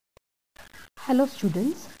Hello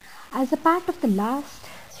students, as a part of the last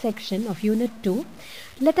section of Unit 2,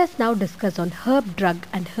 let us now discuss on herb-drug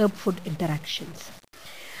and herb-food interactions.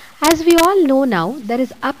 As we all know now, there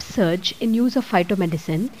is upsurge in use of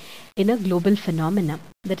phytomedicine in a global phenomenon.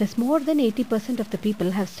 That is, more than 80% of the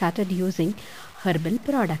people have started using herbal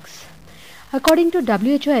products. According to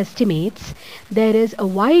WHO estimates, there is a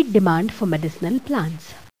wide demand for medicinal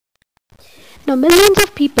plants. Now, millions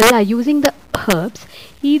of people are using the herbs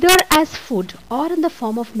either as food or in the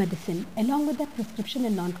form of medicine along with their prescription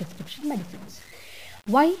and non-prescription medicines.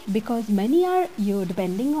 Why? Because many are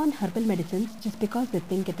depending on herbal medicines just because they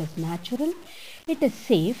think it is natural, it is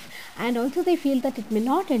safe, and also they feel that it may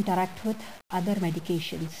not interact with other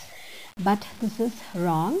medications. But this is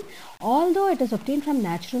wrong. Although it is obtained from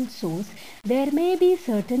natural source, there may be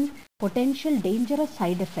certain potential dangerous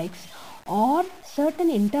side effects or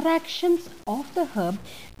certain interactions of the herb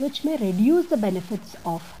which may reduce the benefits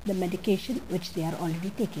of the medication which they are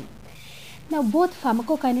already taking. Now, both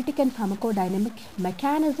pharmacokinetic and pharmacodynamic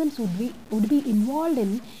mechanisms would be involved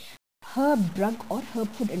in herb-drug or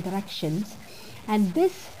herb-food interactions, and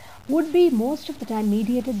this would be most of the time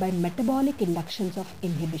mediated by metabolic inductions of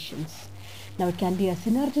inhibitions. Now, it can be a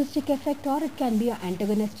synergistic effect or it can be an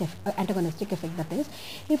antagonistic effect. That is,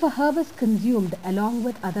 if a herb is consumed along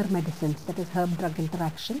with other medicines, that is herb-drug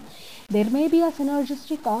interaction, there may be a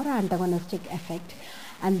synergistic or antagonistic effect.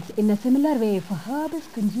 And in a similar way, if a herb is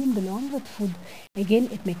consumed along with food, again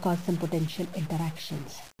it may cause some potential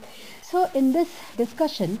interactions. So in this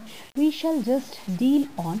discussion, we shall just deal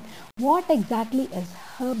on what exactly is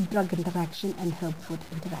herb-drug interaction and herb-food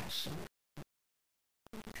interaction.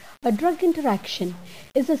 A drug interaction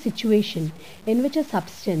is a situation in which a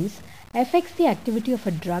substance affects the activity of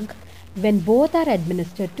a drug when both are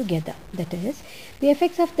administered together. That is, the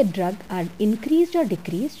effects of the drug are increased or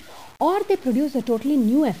decreased, or they produce a totally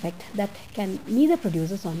new effect that can neither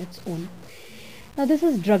produces on its own. Now, this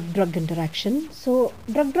is drug-drug interaction. So,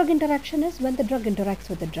 drug-drug interaction is when the drug interacts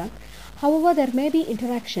with the drug. However, there may be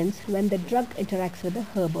interactions when the drug interacts with the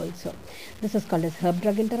herb also. This is called as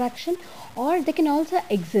herb-drug interaction, or they can also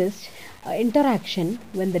exist interaction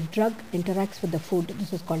when the drug interacts with the food.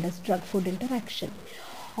 This is called as drug-food interaction.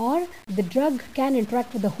 Or the drug can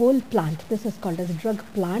interact with the whole plant. This is called as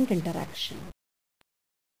drug-plant interaction.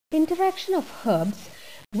 Interaction of herbs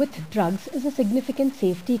with drugs is a significant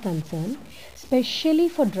safety concern, especially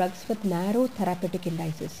for drugs with narrow therapeutic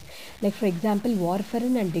indices. Like for example,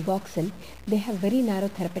 warfarin and digoxin, they have very narrow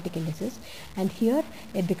therapeutic indices, and here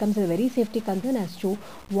it becomes a very safety concern as to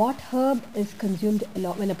what herb is consumed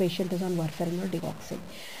when a patient is on warfarin or digoxin.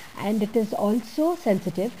 And it is also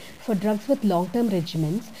sensitive for drugs with long-term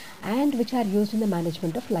regimens and which are used in the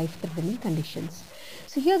management of life-threatening conditions.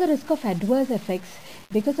 So here the risk of adverse effects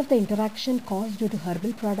because of the interaction caused due to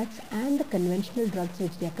herbal products and the conventional drugs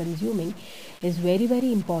which they are consuming is very,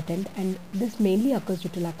 very important, and this mainly occurs due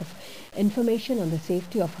to lack of information on the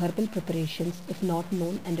safety of herbal preparations if not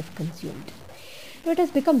known and if consumed. Now, it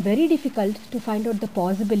has become very difficult to find out the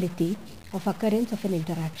possibility of occurrence of an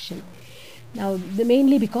interaction. Now,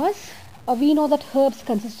 mainly because we know that herbs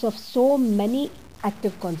consist of so many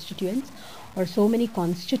active constituents or so many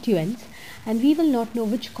constituents, and we will not know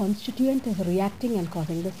which constituent is reacting and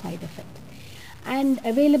causing the side effect. And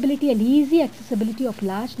availability and easy accessibility of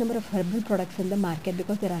large number of herbal products in the market,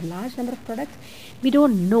 because there are large number of products, we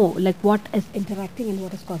don't know like what is interacting and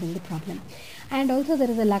what is causing the problem. And also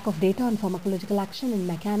there is a lack of data on pharmacological action and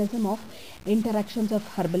mechanism of interactions of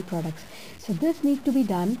herbal products. So this needs to be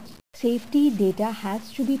done. Safety data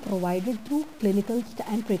has to be provided through clinical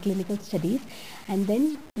and preclinical studies, and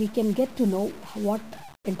then we can get to know what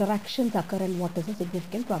interactions occur and what is the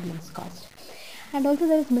significant problems caused. And also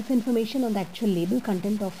there is misinformation on the actual label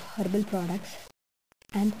content of herbal products,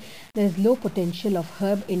 and there is low potential of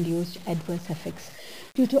herb-induced adverse effects.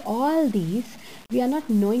 Due to all these, we are not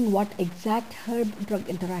knowing what exact herb-drug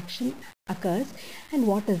interaction occurs and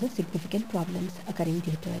what is the significant problems occurring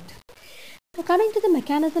due to it. Now, coming to the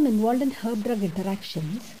mechanism involved in herb-drug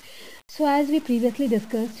interactions, so as we previously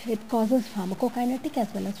discussed, it causes pharmacokinetic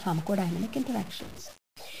as well as pharmacodynamic interactions.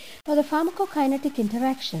 Now, the pharmacokinetic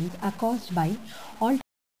interactions are caused by alteration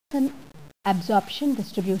in absorption,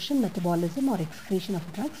 distribution, metabolism or excretion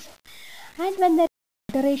of drugs, and when there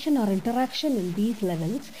is alteration or interaction in these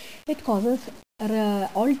levels, it causes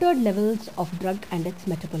altered levels of drug and its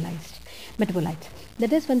metabolites.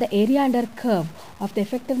 That is, when the area under curve of the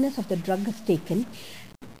effectiveness of the drug is taken,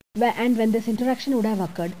 and when this interaction would have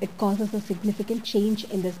occurred, it causes a significant change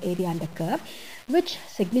in this area under curve, which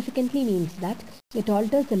significantly means that it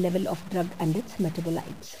alters the level of drug and its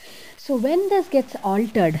metabolites. So when this gets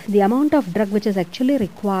altered, the amount of drug which is actually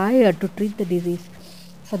required to treat the disease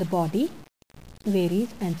for the body varies,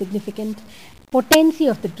 and significant potency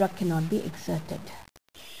of the drug cannot be exerted.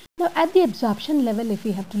 Now at the absorption level, if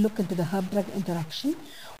we have to look into the herb-drug interaction,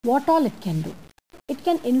 what all it can do? It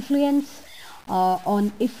can influence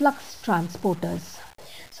on efflux transporters.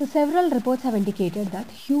 So several reports have indicated that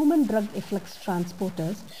human drug efflux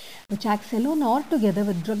transporters, which act alone or together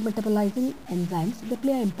with drug metabolizing enzymes, they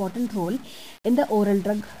play an important role in the oral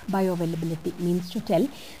drug bioavailability. Means to tell,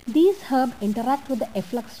 these herbs interact with the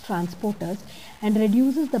efflux transporters and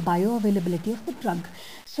reduces the bioavailability of the drug.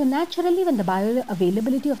 So naturally, when the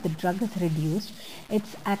bioavailability of the drug is reduced,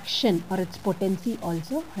 its action or its potency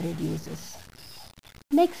also reduces.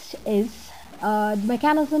 Next is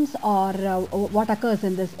mechanisms or what occurs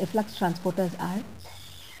in this efflux transporters are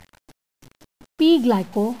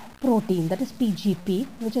P-glycoprotein, that is PGP,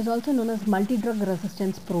 which is also known as multi-drug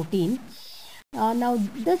resistance protein. Now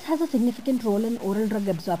this has a significant role in oral drug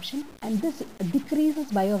absorption, and this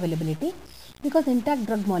decreases bioavailability because intact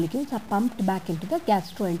drug molecules are pumped back into the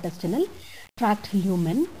gastrointestinal tract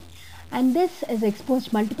lumen, and this is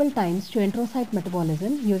exposed multiple times to enterocyte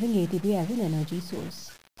metabolism using ATP as an energy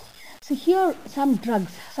source. So here some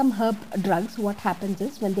drugs, some herb drugs, what happens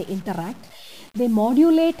is when they interact, they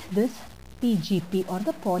modulate this PGP or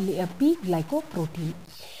the P-glycoprotein.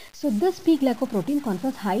 So this P-glycoprotein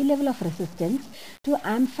confers high level of resistance to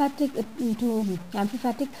amphipathic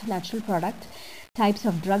natural product types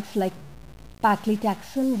of drugs like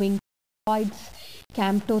paclitaxel, vincacolloids,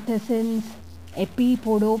 camptothecins,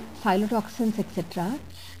 epipodophylotoxins, etc.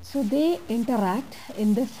 So they interact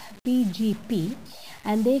in this PGP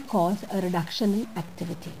and they cause a reduction in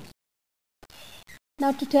activity.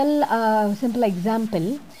 Now to tell a simple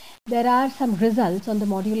example, there are some results on the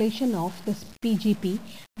modulation of this PGP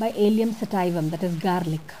by Allium sativum, that is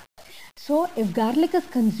garlic. So if garlic is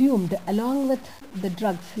consumed along with the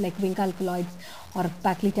drugs like vincacolloids or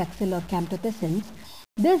paclitaxel or camptothecins,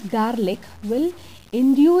 this garlic will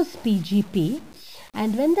induce PGP,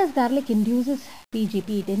 and when this garlic induces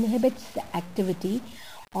PGP, it inhibits the activity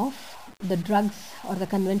of the drugs or the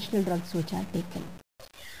conventional drugs which are taken.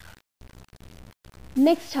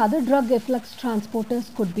 Next, other drug efflux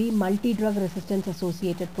transporters could be multi-drug resistance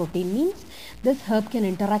associated protein. Means this herb can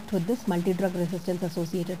interact with this multi-drug resistance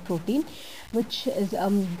associated protein, which is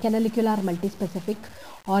canalicular multispecific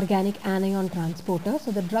organic anion transporter.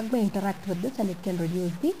 So the drug may interact with this and it can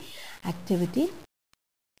reduce the activity.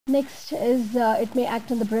 Next is it may act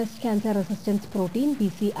on the breast cancer resistance protein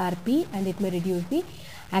BCRP, and it may reduce the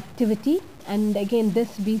activity. And again,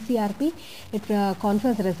 this BCRP, it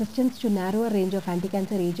confers resistance to narrower range of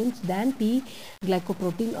anti-cancer agents than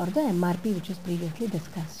P-glycoprotein or the MRP, which was previously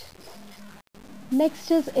discussed. Next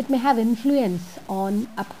is it may have influence on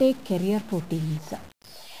uptake carrier proteins.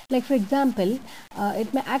 Like for example,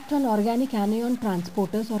 it may act on organic anion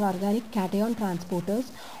transporters or organic cation transporters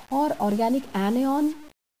or organic anion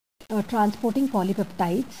transporting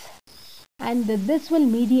polypeptides, and this will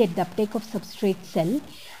mediate the uptake of substrate cell,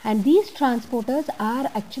 and these transporters are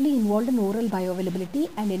actually involved in oral bioavailability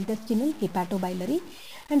and intestinal, hepatobiliary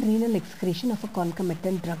and renal excretion of a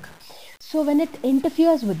concomitant drug. So when it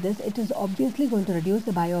interferes with this, it is obviously going to reduce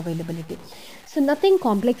the bioavailability. So nothing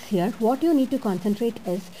complex here. What you need to concentrate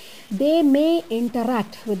is they may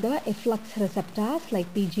interact with the efflux receptors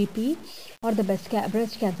like PGP or the breast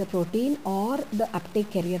cancer protein or the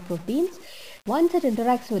uptake carrier proteins. Once it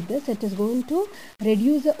interacts with this, it is going to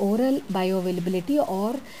reduce the oral bioavailability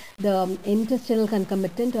or the intestinal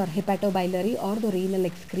concomitant or hepatobiliary or the renal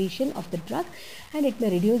excretion of the drug, and it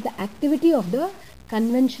may reduce the activity of the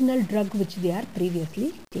conventional drug which they are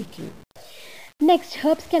previously taking. Next,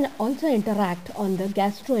 herbs can also interact on the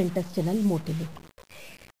gastrointestinal motility.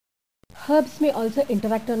 Herbs may also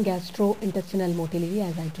interact on gastrointestinal motility,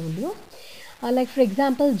 as I told you. Like for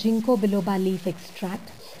example, ginkgo biloba leaf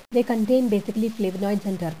extract. They contain basically flavonoids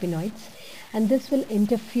and terpenoids, and this will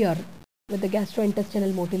interfere with the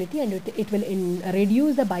gastrointestinal motility, and it will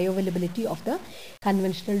reduce the bioavailability of the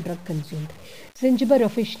conventional drug consumed. Zingiber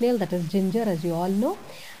officinale, that is ginger, as you all know,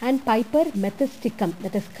 and Piper methysticum,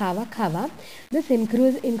 that is kava. This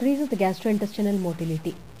increases the gastrointestinal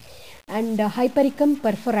motility. And Hypericum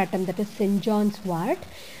perforatum, that is St. John's wort,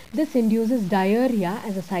 this induces diarrhea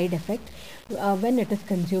as a side effect when it is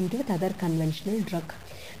consumed with other conventional drug.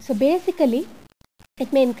 So basically,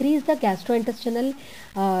 it may increase the gastrointestinal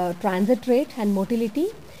transit rate and motility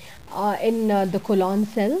in the colon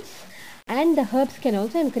cells, and the herbs can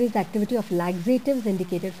also increase the activity of laxatives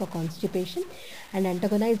indicated for constipation and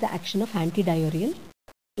antagonize the action of antidiarrheal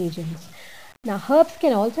agents. Now, herbs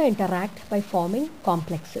can also interact by forming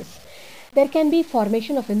complexes. There can be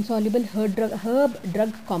formation of insoluble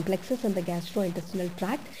herb-drug complexes in the gastrointestinal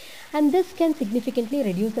tract, and this can significantly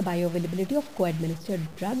reduce the bioavailability of co-administered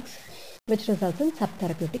drugs, which results in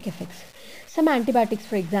subtherapeutic effects. Some antibiotics,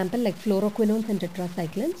 for example, like fluoroquinones and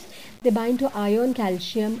tetracyclines, they bind to iron,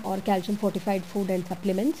 calcium, or calcium-fortified food and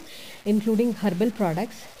supplements, including herbal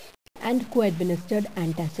products and co-administered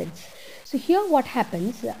antacids. So here what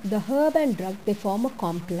happens, the herb and drug, they form a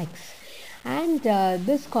complex, and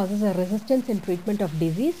this causes a resistance in treatment of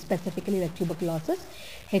disease, specifically like tuberculosis,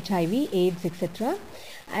 HIV, AIDS, etc.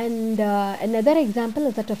 And another example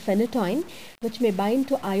is that of phenytoin, which may bind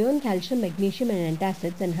to iron, calcium, magnesium and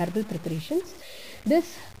antacids in herbal preparations.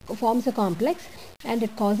 This forms a complex and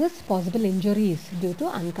it causes possible injuries due to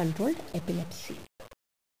uncontrolled epilepsy.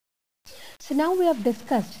 So now we have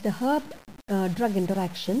discussed the herb drug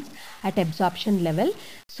interactions at absorption level.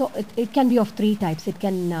 So it can be of three types. It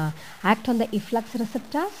can act on the efflux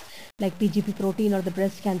receptors like PGP protein or the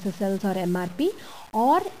breast cancer cells or MRP,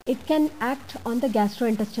 or it can act on the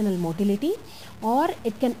gastrointestinal motility, or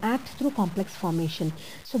it can act through complex formation.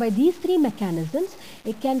 So by these three mechanisms,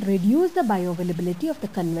 it can reduce the bioavailability of the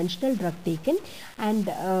conventional drug taken, and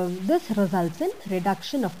this results in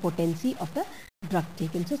reduction of potency of the drug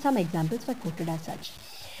taken. So some examples were quoted as such.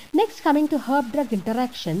 Next, coming to herb-drug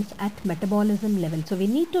interactions at metabolism level. So we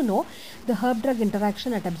need to know the herb-drug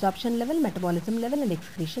interaction at absorption level, metabolism level and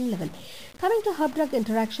excretion level. Coming to herb-drug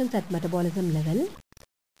interactions at metabolism level,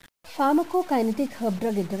 pharmacokinetic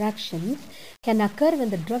herb-drug interactions can occur when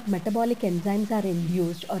the drug metabolic enzymes are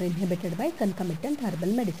induced or inhibited by concomitant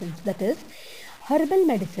herbal medicines. That is, herbal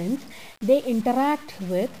medicines, they interact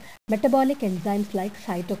with metabolic enzymes like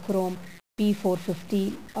cytochrome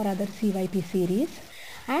P450 or other CYP series,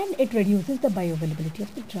 and it reduces the bioavailability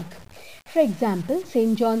of the drug. For example,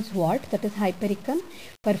 St. John's wort, that is Hypericum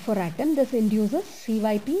perforatum, this induces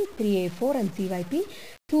CYP3A4 and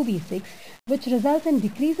CYP2B6, which results in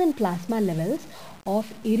decrease in plasma levels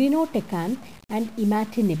of irinotecan and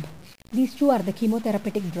imatinib. These two are the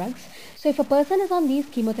chemotherapeutic drugs. So if a person is on these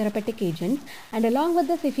chemotherapeutic agents, and along with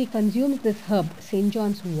this, if he consumes this herb, St.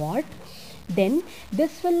 John's wort, then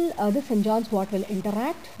this St. John's wort will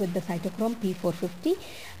interact with the cytochrome P450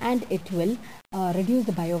 and it will reduce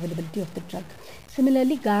the bioavailability of the drug.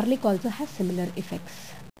 Similarly, garlic also has similar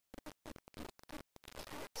effects.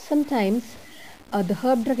 Sometimes the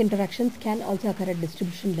herb-drug interactions can also occur at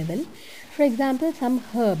distribution level. For example, some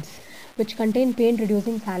herbs which contain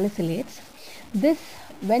pain-reducing salicylates, this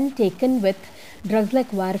when taken with drugs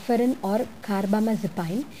like warfarin or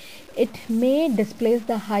carbamazepine, it may displace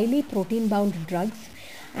the highly protein-bound drugs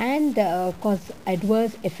and cause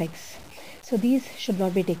adverse effects. So these should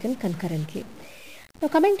not be taken concurrently. Now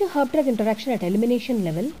coming to herb-drug interaction at elimination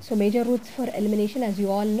level, so major routes for elimination, as you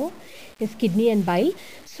all know, is kidney and bile.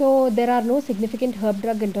 So there are no significant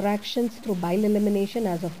herb-drug interactions through bile elimination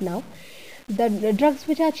as of now. The drugs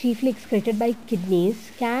which are chiefly excreted by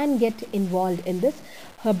kidneys can get involved in this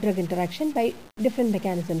herb-drug interaction by different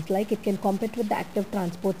mechanisms, like it can compete with the active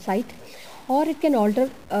transport site, or it can alter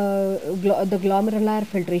the glomerular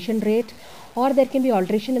filtration rate, or there can be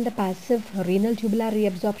alteration in the passive renal tubular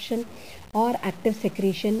reabsorption or active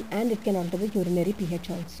secretion, and it can alter the urinary pH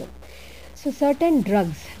also. So certain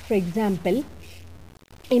drugs, for example,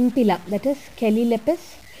 Impila, that is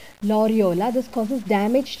Kelly-Lepis, Loriola, this causes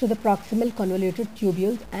damage to the proximal convoluted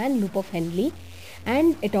tubules and loop of Henle,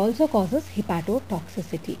 and it also causes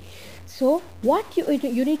hepatotoxicity. So what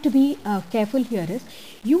you need to be careful here is,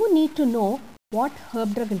 you need to know what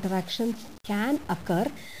herb-drug interactions can occur,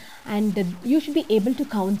 and you should be able to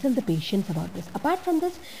counsel the patients about this. Apart from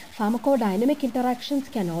this, pharmacodynamic interactions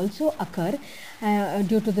can also occur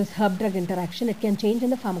due to this herb-drug interaction. It can change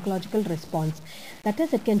in the pharmacological response. That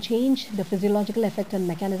is, it can change the physiological effect and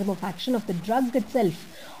mechanism of action of the drug itself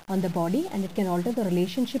on the body, and it can alter the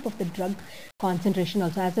relationship of the drug concentration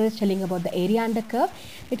also. As I was telling about the area under curve,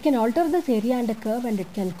 it can alter this area under curve and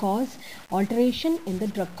it can cause alteration in the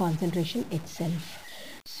drug concentration itself.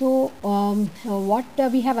 So what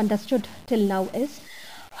we have understood till now is,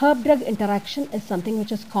 herb-drug interaction is something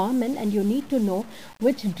which is common, and you need to know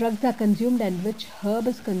which drugs are consumed and which herb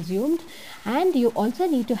is consumed, and you also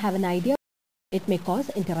need to have an idea it may cause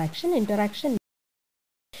interaction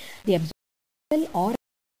the absorption or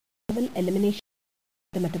elimination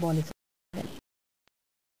of the metabolism.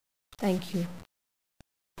 Thank you.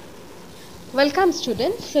 Welcome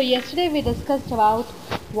students. So yesterday we discussed about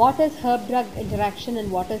what is herb-drug interaction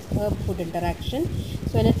and what is herb-food interaction.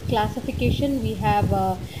 So in its classification we have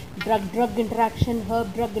drug-drug interaction,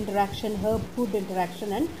 herb-drug interaction, herb-food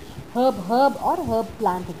interaction, and herb-herb or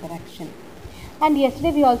herb-plant interaction. And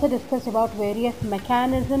yesterday we also discussed about various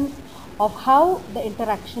mechanisms of how the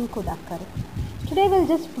interaction could occur. Today we'll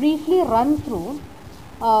just briefly run through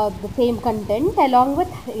the same content along with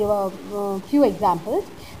few examples.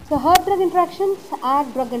 So herb-drug interactions are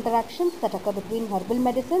drug interactions that occur between herbal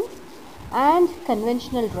medicines and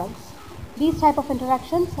conventional drugs. These type of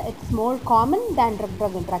interactions, it's more common than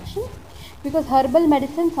drug-drug interactions because herbal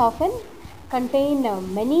medicines often contain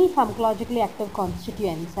many pharmacologically active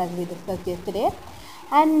constituents, as we discussed yesterday.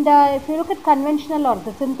 And if you look at conventional or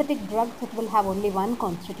the synthetic drugs, it will have only one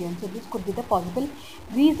constituent. So this could be the possible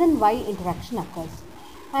reason why interaction occurs.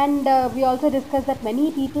 And we also discussed that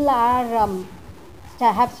many people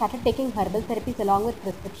have started taking herbal therapies along with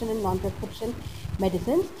prescription and non-prescription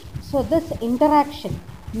medicines. So this interaction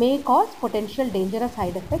may cause potential dangerous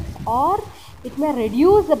side effects, or it may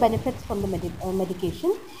reduce the benefits from the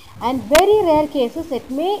medication, and very rare cases it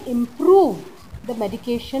may improve the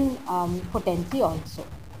medication potency also.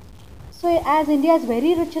 So as India is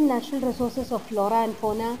very rich in natural resources of flora and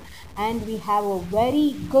fauna, and we have a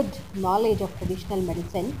very good knowledge of traditional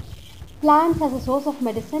medicine, plants as a source of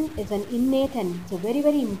medicine is an innate and it's a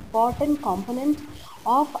very important component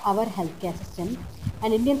of our healthcare system.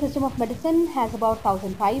 An Indian system of medicine has about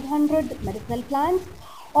 1500 medicinal plants,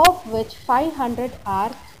 of which 500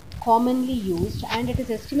 are commonly used, and it is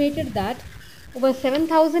estimated that over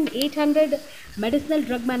 7,800 medicinal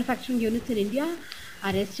drug manufacturing units in India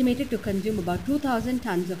are estimated to consume about 2,000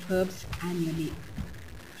 tons of herbs annually.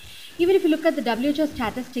 Even if you look at the WHO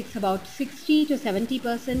statistics, about 60 to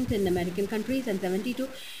 70% in American countries and 70 to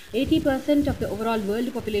 80% of the overall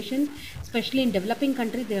world population, especially in developing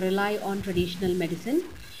countries, they rely on traditional medicine,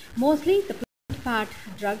 mostly the plant part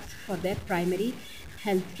drugs for their primary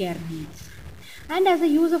healthcare needs. And as the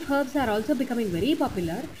use of herbs are also becoming very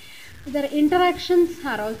popular, their interactions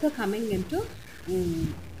are also coming into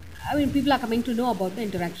people are coming to know about the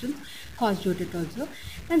interactions caused due to it also.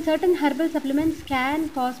 And certain herbal supplements can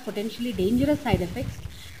cause potentially dangerous side effects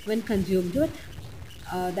when consumed with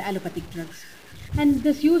the allopathic drugs. And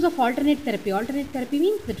this use of alternate therapy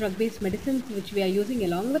means the drug-based medicines which we are using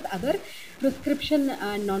along with other prescription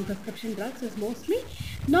and non-prescription drugs is mostly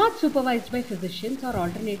not supervised by physicians or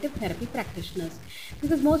alternative therapy practitioners,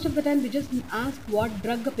 because most of the time we just ask what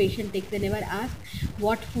drug a patient takes. They never ask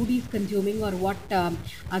what food he is consuming or what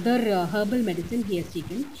other herbal medicine he has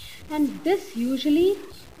taken, and this usually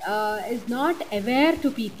is not aware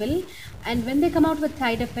to people, and when they come out with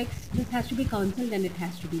side effects, this has to be counseled and it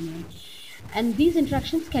has to be known. And these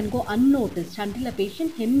interactions can go unnoticed until a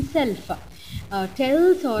patient himself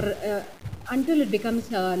tells, or until it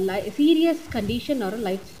becomes a serious condition or a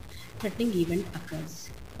life-threatening event occurs.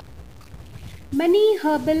 Many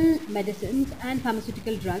herbal medicines and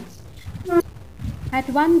pharmaceutical drugs, at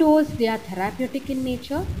one dose they are therapeutic in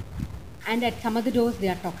nature, and at some other dose they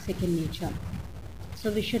are toxic in nature.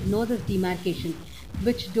 So we should know this demarcation,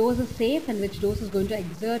 which dose is safe and which dose is going to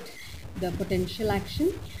exert the potential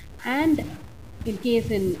action, and in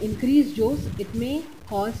case in increased dose it may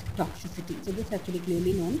cause toxicity. So this has to be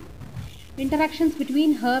clearly known. Interactions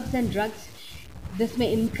between herbs and drugs, this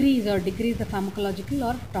may increase or decrease the pharmacological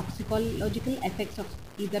or toxicological effects of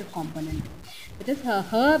either component. That is, a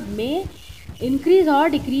herb may increase or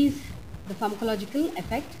decrease the pharmacological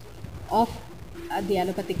effect of the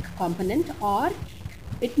allopathic component, or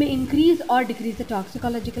it may increase or decrease the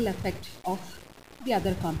toxicological effect of the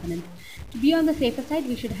other component. To be on the safer side,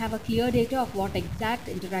 we should have a clear data of what exact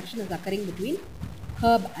interaction is occurring between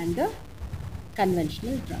herb and the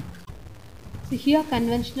conventional drug. So here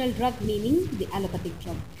conventional drug meaning the allopathic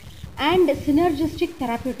drug. And synergistic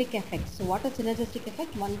therapeutic effects. So what is synergistic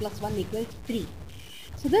effect? 1 plus 1 equals 3.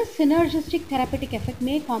 So this synergistic therapeutic effect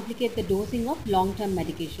may complicate the dosing of long-term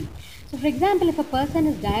medication. So for example, if a person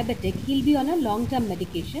is diabetic, he'll be on a long-term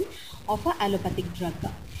medication of an allopathic drug.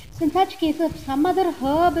 So in such cases, if some other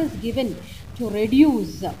herb is given to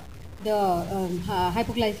reduce the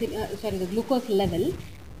the glucose level,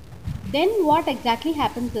 then what exactly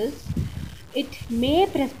happens is it may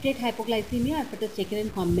precipitate hypoglycemia if it is taken in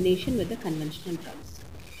combination with the conventional drugs.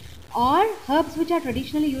 Or herbs which are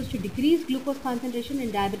traditionally used to decrease glucose concentration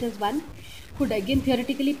in diabetes 1 could again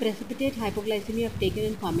theoretically precipitate hypoglycemia if taken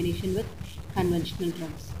in combination with conventional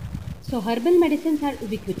drugs. So herbal medicines are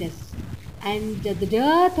ubiquitous, and the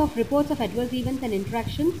dearth of reports of adverse events and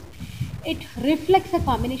interactions, it reflects a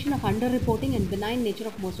combination of underreporting and benign nature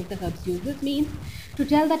of most of the herbs used. This means to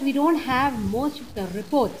tell that we don't have most of the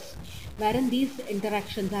reports wherein these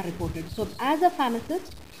interactions are reported. So as a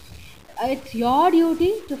pharmacist, it's your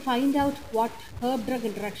duty to find out what herb-drug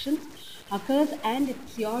interactions occurs, and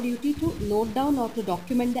it's your duty to note down or to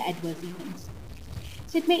document the adverse events.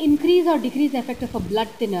 So it may increase or decrease the effect of a blood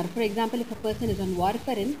thinner. For example, if a person is on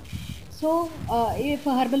warfarin, So if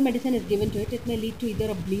a herbal medicine is given to it, it may lead to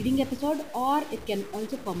either a bleeding episode, or it can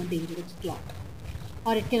also form a dangerous clot.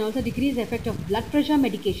 Or it can also decrease the effect of blood pressure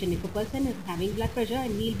medication. If a person is having blood pressure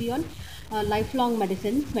and he'll be on lifelong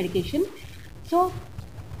medication. So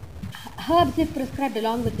herbs, if prescribed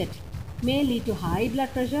along with it, may lead to high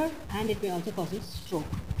blood pressure, and it may also cause a stroke.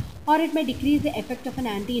 Or it may decrease the effect of an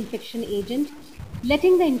anti-infection agent,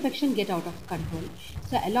 letting the infection get out of control.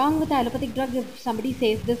 So along with the allopathic drug, if somebody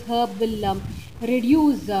says this herb will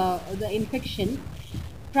reduce the infection,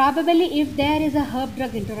 probably if there is a herb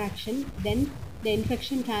drug interaction, then the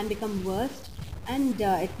infection can become worse, and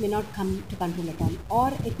it may not come to control at all.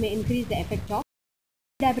 Or it may increase the effect of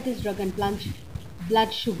diabetes drug and plunge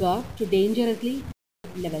blood sugar to dangerously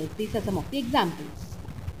levels. These are some of the examples.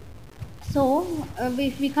 So,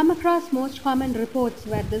 if we come across most common reports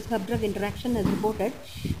where this herb drug interaction is reported,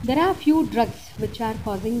 there are few drugs which are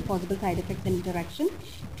causing possible side effects and interaction.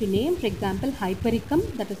 To name, for example, hypericum,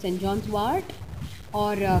 that is St. John's wort,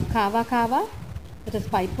 or kava kava, that is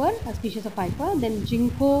piper, a species of piper, then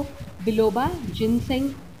ginkgo biloba,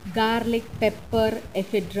 ginseng, garlic, pepper,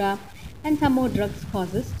 ephedra, and some more drugs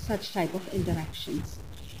causes such type of interactions.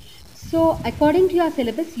 So according to your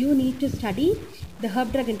syllabus, you need to study the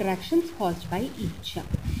herb drug interactions caused by each.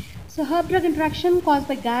 So herb drug interaction caused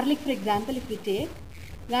by garlic, for example, if we take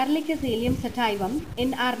garlic is Allium sativum.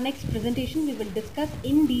 In our next presentation, we will discuss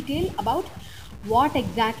in detail about what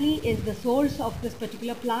exactly is the source of this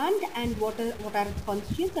particular plant and what are its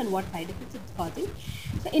constituents and what side effects it's causing.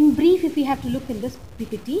 So in brief, if we have to look in this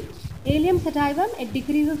PPT, Allium sativum, it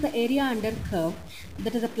decreases the area under curve,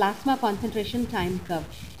 that is a plasma concentration time curve.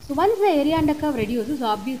 So once the area under curve reduces,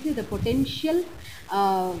 obviously the potential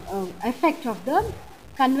effect of the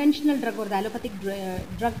conventional drug or the allopathic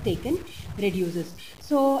drug taken reduces.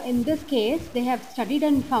 So in this case, they have studied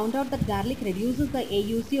and found out that garlic reduces the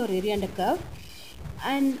AUC or area under curve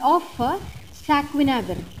and of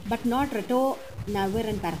saquinavir, but not ritonavir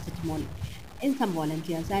and paracetamol in some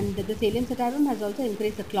volunteers. And the Allium sativum has also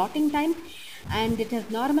increased the clotting time, and it has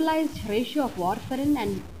normalized ratio of warfarin,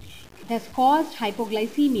 and it has caused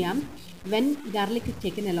hypoglycemia when garlic is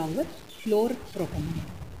taken along with fluoropropanol.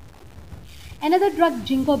 Another drug,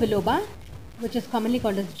 ginkgo biloba, which is commonly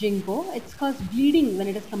called as ginkgo, it's caused bleeding when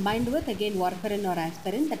it is combined with again warfarin or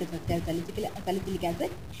aspirin, that is salicylic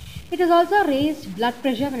acid. It has also raised blood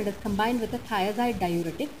pressure when it is combined with a thiazide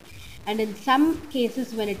diuretic, and in some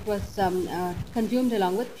cases when it was consumed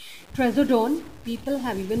along with trazodone, people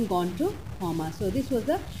have even gone to coma. So this was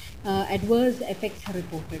the adverse effects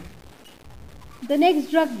reported. The next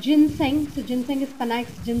drug, ginseng. So ginseng is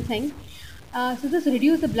Panax ginseng. So this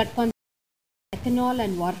reduced the blood concentration, ethanol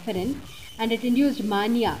and warfarin, and it induced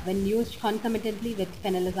mania when used concomitantly with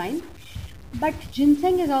phenylazine. But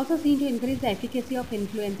ginseng is also seen to increase the efficacy of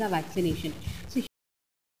influenza vaccination. So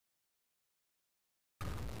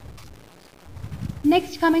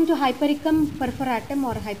next, coming to Hypericum perforatum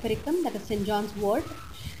or Hypericum, that is St. John's wort.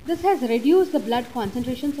 This has reduced the blood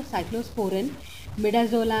concentrations of cyclosporin,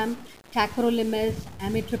 midazolam, tacrolimus,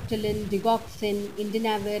 amitriptyline, digoxin,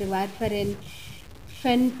 indinavir, warfarin,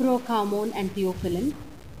 fenprocarbamol and theophylline,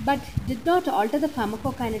 but did not alter the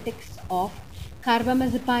pharmacokinetics of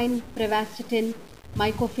carbamazepine, prevastatin,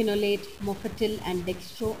 mycophenolate, mofetil and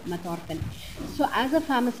dextromethorphan. So as a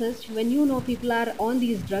pharmacist, when you know people are on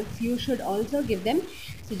these drugs, you should also give them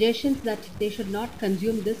suggestions that they should not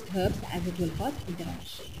consume these herbs as it will cause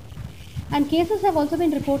interaction. And cases have also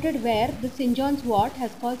been reported where the St. John's wort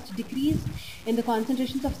has caused decrease in the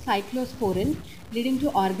concentrations of cyclosporin, leading to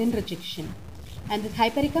organ rejection. And this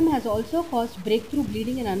Hypericum has also caused breakthrough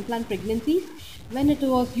bleeding in unplanned pregnancies when it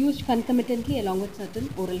was used concomitantly along with certain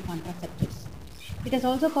oral contraceptives. It has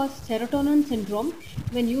also caused serotonin syndrome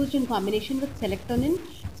when used in combination with selective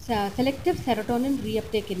serotonin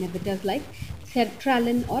reuptake inhibitors like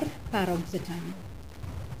sertralin or paroxetine.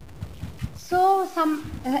 So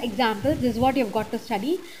some examples, this is what you've got to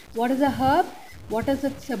study. What is a herb? What is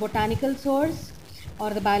its botanical source or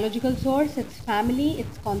the biological source, its family,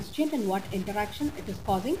 its constituent, and what interaction it is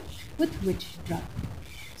causing with which drug.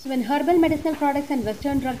 So when herbal medicinal products and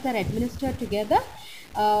western drugs are administered together,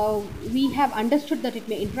 we have understood that it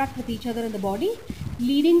may interact with each other in the body,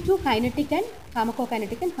 leading to kinetic and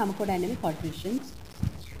pharmacokinetic and pharmacodynamic alterations.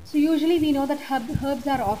 So usually we know that herbs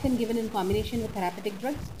are often given in combination with therapeutic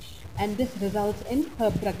drugs, and this results in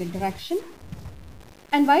herb-drug interaction.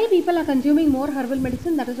 And why people are consuming more herbal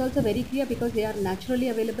medicine, that is also very clear, because they are naturally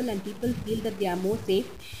available and people feel that they are more safe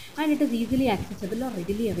and it is easily accessible or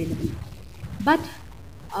readily available. But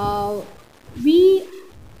we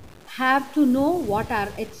have to know what are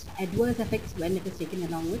its adverse effects when it is taken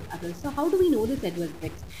along with others. So how do we know this adverse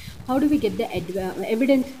effects? How do we get the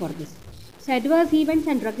evidence for this? So adverse events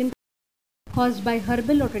and drug caused by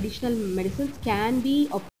herbal or traditional medicines can be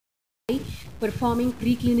performing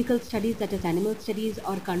preclinical studies, that is animal studies,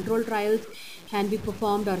 or control trials can be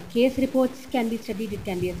performed, or case reports can be studied. It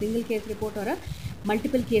can be a single case report or a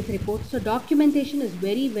multiple case report. So documentation is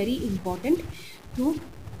very, very important to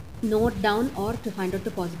note down or to find out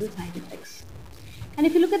the possible side effects. And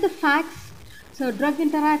if you look at the facts, so drug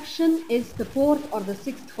interaction is the fourth or the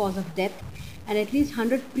sixth cause of death, and at least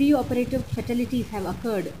 100 pre-operative fatalities have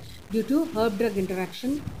occurred due to herb drug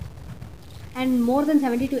interaction, and more than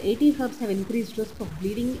 70 to 80 herbs have increased risk of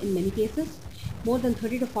bleeding in many cases. More than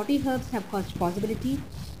 30 to 40 herbs have caused possibility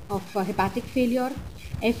of hepatic failure.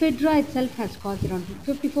 Ephedra itself has caused around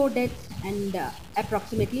 54 deaths, and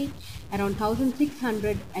approximately around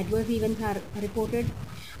 1600 adverse events are reported.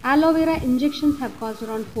 Aloe vera injections have caused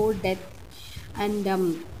around 4 deaths, and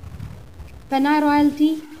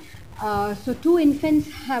pennyroyalty. So 2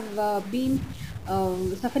 infants have been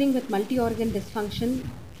suffering with multi-organ dysfunction.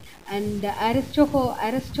 And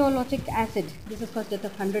aristolotic acid, this has caused death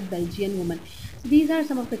of 100 Belgian women. So these are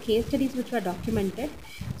some of the case studies which were documented.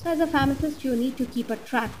 So as a pharmacist, you need to keep a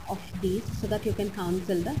track of these so that you can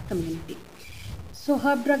counsel the community. So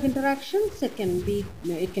herb drug interactions, it can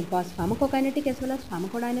cause pharmacokinetic as well as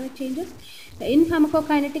pharmacodynamic changes. So in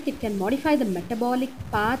pharmacokinetic, it can modify the metabolic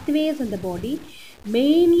pathways in the body.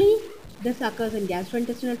 Mainly this occurs in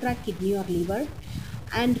gastrointestinal tract, kidney or liver.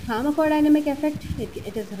 And pharmacodynamic effect,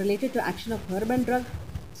 it is related to action of herb and drug.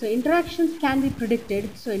 So interactions can be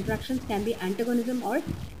predicted. So interactions can be antagonism or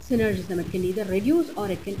synergism. It can either reduce or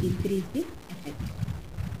it can increase the effect.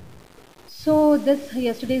 So this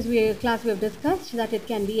yesterday's class we have discussed that it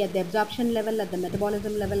can be at the absorption level, at the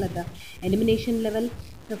metabolism level, at the elimination level.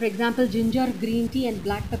 So for example, ginger, green tea and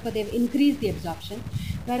black pepper, they have increased the absorption,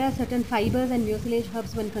 whereas certain fibers and mucilage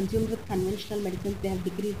herbs, when consumed with conventional medicines, they have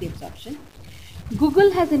decreased the absorption.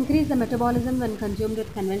 Guggul has increased the metabolism when consumed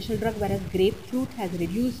with conventional drug, whereas grapefruit has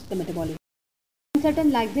reduced the metabolism.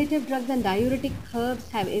 Certain laxative drugs and diuretic herbs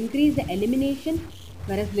have increased the elimination,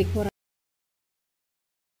 whereas liquor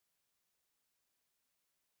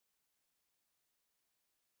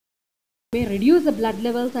may reduce the blood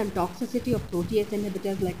levels and toxicity of protease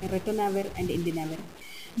inhibitors like ritonavir and indinavir.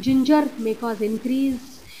 Ginger may cause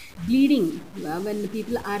increased bleeding when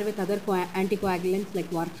people are with other anticoagulants like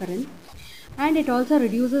warfarin. And it also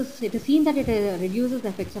reduces, it is seen that it reduces the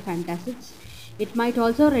effects of antacids. It might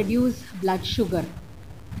also reduce blood sugar.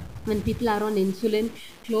 When people are on insulin,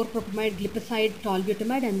 chlorpropamide, glipizide,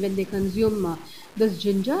 tolbutamide, and when they consume this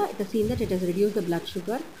ginger, it is seen that it has reduced the blood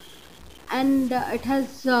sugar. And it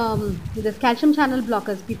has this calcium channel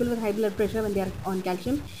blockers, people with high blood pressure when they are on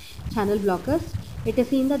calcium channel blockers, it is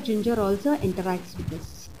seen that ginger also interacts with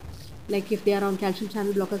this. Like if they are on calcium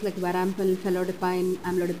channel blockers like Varampil, felodipine,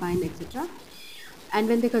 amlodipine, etc. And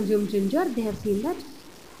when they consume ginger, they have seen that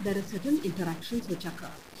there are certain interactions which occur.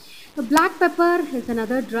 So black pepper is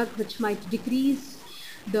another drug which might decrease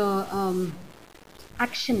the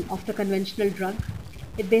action of the conventional drug.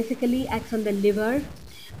 It basically acts on the liver.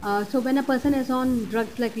 So when a person is on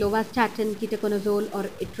drugs like lovastatin, ketoconazole or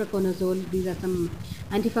itraconazole, these are some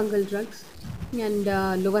antifungal drugs, and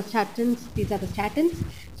lovastatins, these are the statins.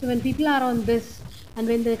 So when people are on this and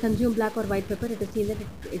when they consume black or white pepper, it is seen that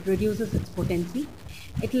it reduces its potency.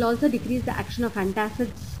 It will also decrease the action of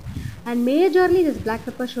antacids, and majorly this black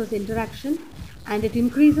pepper shows interaction, and it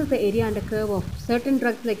increases the area under curve of certain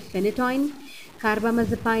drugs like phenytoin,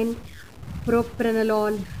 carbamazepine,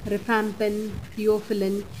 propranolol, rifampin,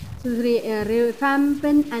 theophylline. So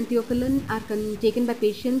rifampin and theophylline are taken by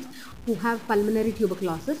patients who have pulmonary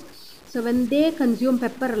tuberculosis. So when they consume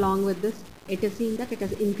pepper along with this, it is seen that it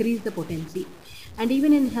has increased the potency. And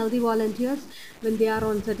even in healthy volunteers, when they are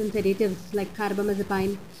on certain sedatives like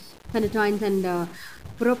carbamazepine, phenytoins and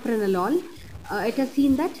propranolol, it has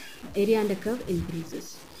seen that area under curve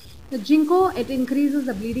increases. The ginkgo, it increases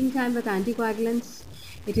the bleeding time with anticoagulants.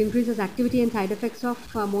 It increases activity and side effects of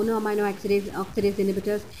monoamino oxidase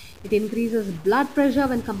inhibitors. It increases blood pressure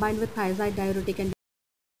when combined with thiazide diuretic and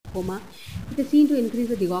coma. It is seen to increase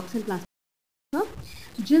the digoxin plasma.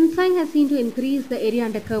 Ginseng has seen to increase the area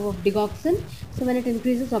under curve of digoxin. So when it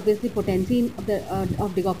increases, obviously potency of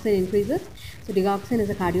digoxin increases. So digoxin is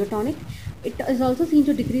a cardiotonic. It is also seen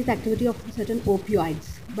to decrease activity of certain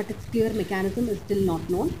opioids, but its clear mechanism is still not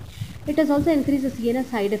known. It has also increased the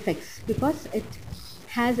CNS side effects because it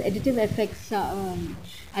has additive effects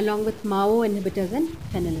along with MAO inhibitors and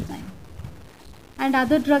phenylazyme. And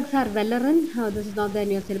other drugs are Velerin, this is not there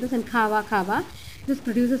in your syllabus, and Kava. This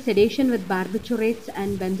produces sedation with barbiturates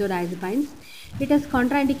and benzodiazepines. It is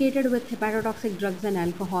contraindicated with hepatotoxic drugs and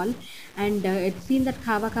alcohol, and it's seen that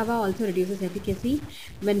kava kava also reduces efficacy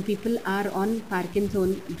when people are on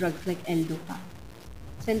Parkinson drugs like L-Dopa.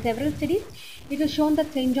 So in several studies, it was shown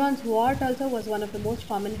that St. John's wort also was one of the most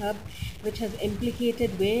common herb which has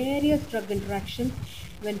implicated various drug interactions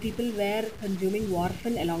when people were consuming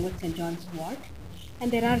warfarin along with St. John's wort.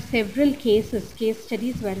 And there are several case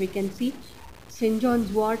studies where we can see St.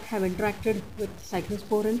 John's wort have interacted with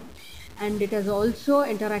cyclosporin, and it has also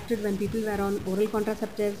interacted when people were on oral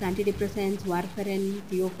contraceptives, antidepressants, warfarin,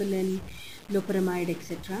 theophylline, loperamide,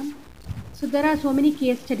 etc. So there are so many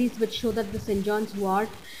case studies which show that the St. John's wort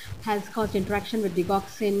has caused interaction with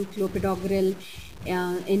digoxin, clopidogrel,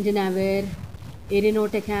 indinavir,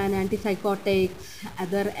 irinotecan, antipsychotics,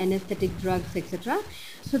 other anesthetic drugs, etc.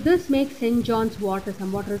 So this makes St. John's wort a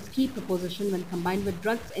somewhat risky proposition when combined with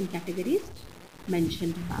drugs in categories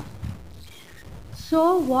mentioned above.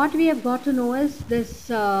 So what we have got to know is this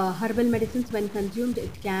herbal medicines, when consumed,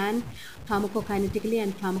 it can pharmacokinetically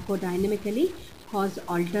and pharmacodynamically cause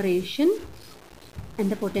alteration in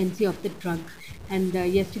the potency of the drug. And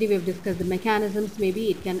yesterday we have discussed the mechanisms. Maybe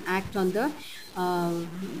it can act on the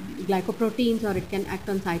glycoproteins, or it can act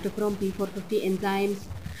on cytochrome P450 enzymes,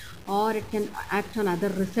 or it can act on other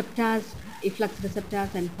receptors, efflux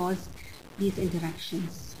receptors, and cause these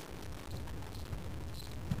interactions.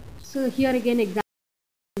 So here again, example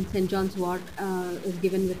St. John's wort is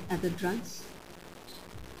given with other drugs,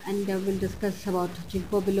 and we'll discuss about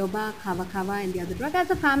ginkgo biloba, kava kava, and the other drug. As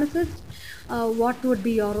a pharmacist, what would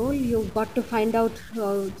be your role? You've got to find out,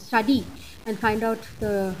 study and find out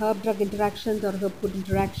the herb drug interactions or herb food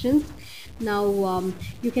interactions. Now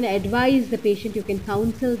you can advise the patient, you can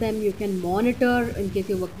counsel them, you can monitor in case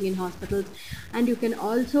you're working in hospitals, and you can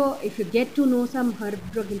also, if you get to know some herb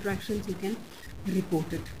drug interactions, you can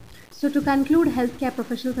report it. So to conclude, healthcare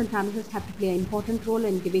professionals and pharmacists have to play an important role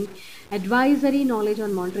in giving advisory knowledge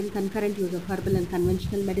on monitoring concurrent use of herbal and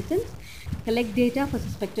conventional medicines, collect data for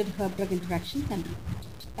suspected herb drug interactions, and report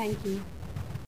it. Thank you.